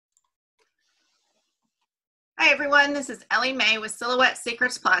everyone, this is Ellie Mae with Silhouette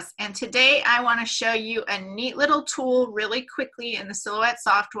Secrets Plus, and today I want to show you a neat little tool really quickly in the Silhouette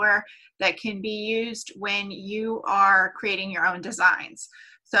software that can be used when you are creating your own designs.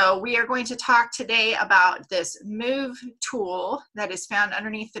 So we are going to talk today about this Move tool that is found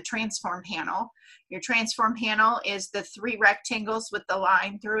underneath the Transform panel. Your Transform panel is the 3 rectangles with the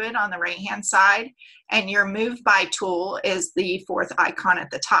line through it on the right hand side, and your Move By tool is the 4th icon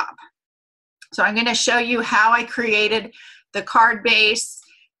at the top. So I'm going to show you how I created the card base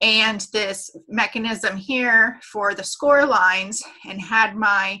and this mechanism here for the score lines and had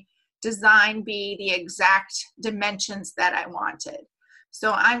my design be the exact dimensions that I wanted.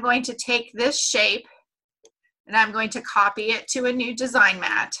 So I'm going to take this shape and I'm going to copy it to a new design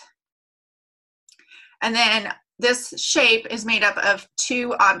mat. And then this shape is made up of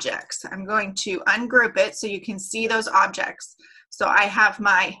 2 objects. I'm going to ungroup it so you can see those objects. So I have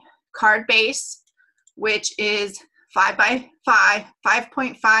my card base, which is 5 by 5,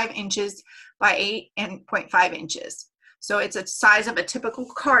 5.5 inches by 8.5 inches. So it's a size of a typical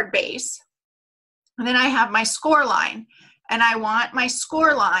card base. And then I have my score line, and I want my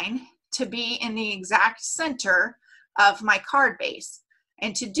score line to be in the exact center of my card base.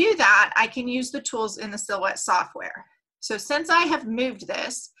 And to do that, I can use the tools in the Silhouette software. So since I have moved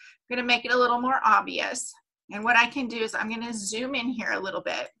this, I'm going to make it a little more obvious. And what I can do is I'm going to zoom in here a little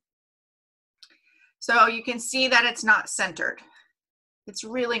bit. So you can see that it's not centered. It's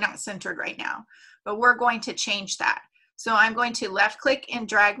really not centered right now, but we're going to change that. So I'm going to left click and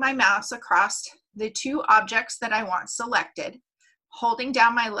drag my mouse across the 2 objects that I want selected, holding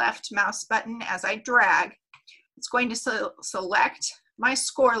down my left mouse button as I drag. It's going to select my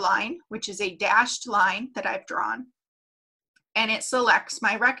score line, which is a dashed line that I've drawn, and it selects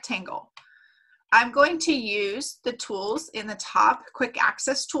my rectangle. I'm going to use the tools in the top quick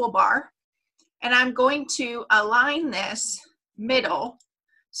access toolbar, and I'm going to align this middle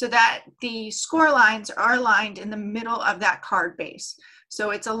so that the score lines are aligned in the middle of that card base. So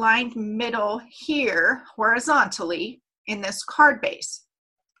it's aligned middle here horizontally in this card base.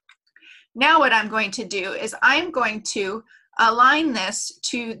 Now what I'm going to do is I'm going to align this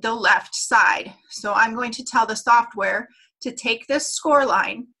to the left side. So I'm going to tell the software to take this score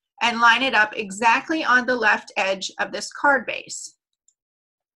line and line it up exactly on the left edge of this card base.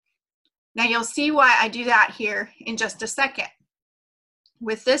 Now you'll see why I do that here in just a second.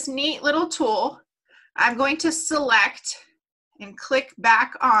 With this neat little tool, I'm going to select and click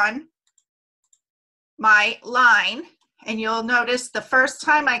back on my line, and you'll notice the first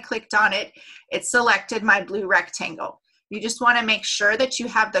time I clicked on it, it selected my blue rectangle. You just want to make sure that you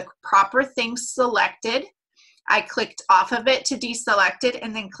have the proper things selected. I clicked off of it to deselect it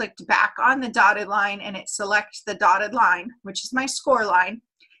and then clicked back on the dotted line, and it selects the dotted line, which is my score line.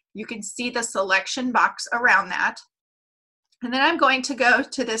 You can see the selection box around that. And then I'm going to go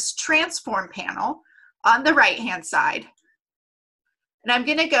to this Transform panel on the right hand side. And I'm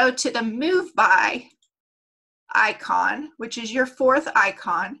going to go to the Move By icon, which is your 4th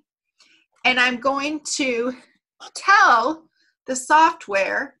icon. And I'm going to tell the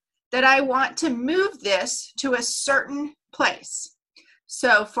software that I want to move this to a certain place.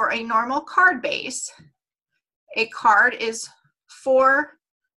 So for a normal card base, a card is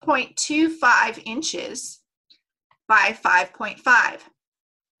 4.25 inches by 5.5.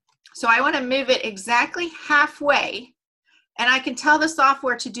 So I want to move it exactly halfway, and I can tell the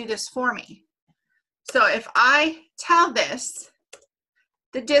software to do this for me. So if I tell this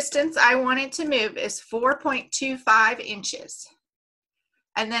the distance I want it to move is 4.25 inches,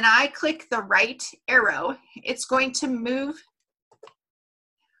 and then I click the right arrow, it's going to move.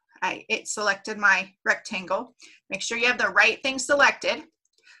 It selected my rectangle. Make sure you have the right thing selected.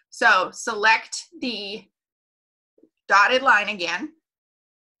 So select the dotted line again,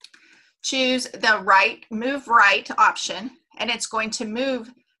 choose the right, move right option, and it's going to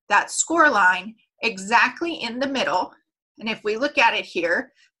move that score line exactly in the middle. And if we look at it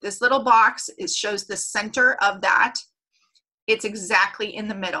here, this little box shows the center of that. It's exactly in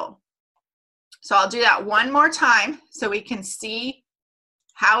the middle. So I'll do that one more time so we can see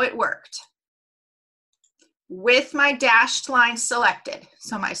how it worked. With my dashed line selected,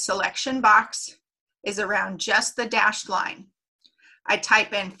 so my selection box is around just the dashed line. I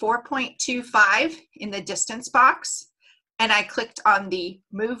type in 4.25 in the distance box, and I clicked on the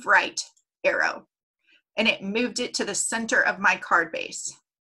Move Right arrow, and it moved it to the center of my card base.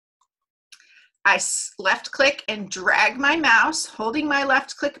 I left click and drag my mouse, holding my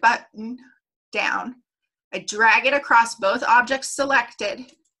left click button down. I drag it across both objects selected,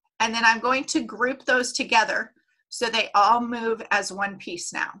 and then I'm going to group those together so they all move as one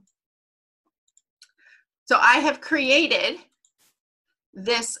piece now. So I have created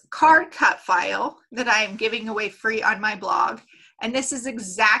this card cut file that I am giving away free on my blog. And this is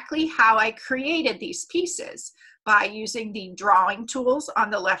exactly how I created these pieces, by using the drawing tools on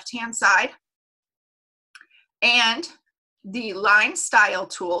the left-hand side and the line style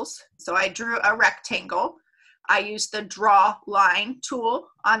tools. So I drew a rectangle. I used the draw line tool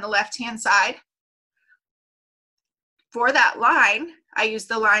on the left-hand side. For that line, I used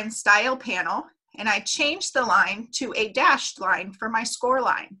the line style panel, and I changed the line to a dashed line for my score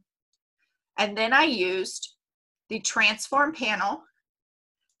line. And then I used the transform panel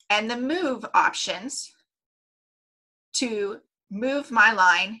and the move options to move my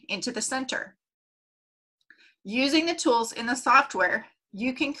line into the center. Using the tools in the software,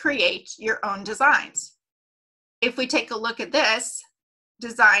 you can create your own designs. If we take a look at this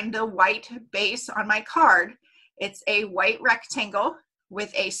design, the white base on my card, it's a white rectangle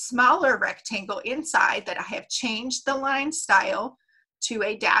with a smaller rectangle inside that I have changed the line style to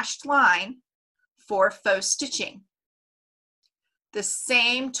a dashed line for faux stitching. The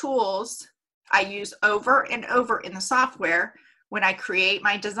same tools I use over and over in the software when I create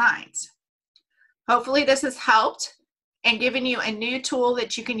my designs. Hopefully this has helped and given you a new tool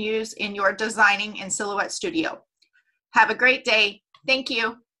that you can use in your designing in Silhouette Studio. Have a great day. Thank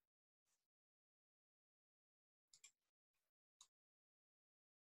you.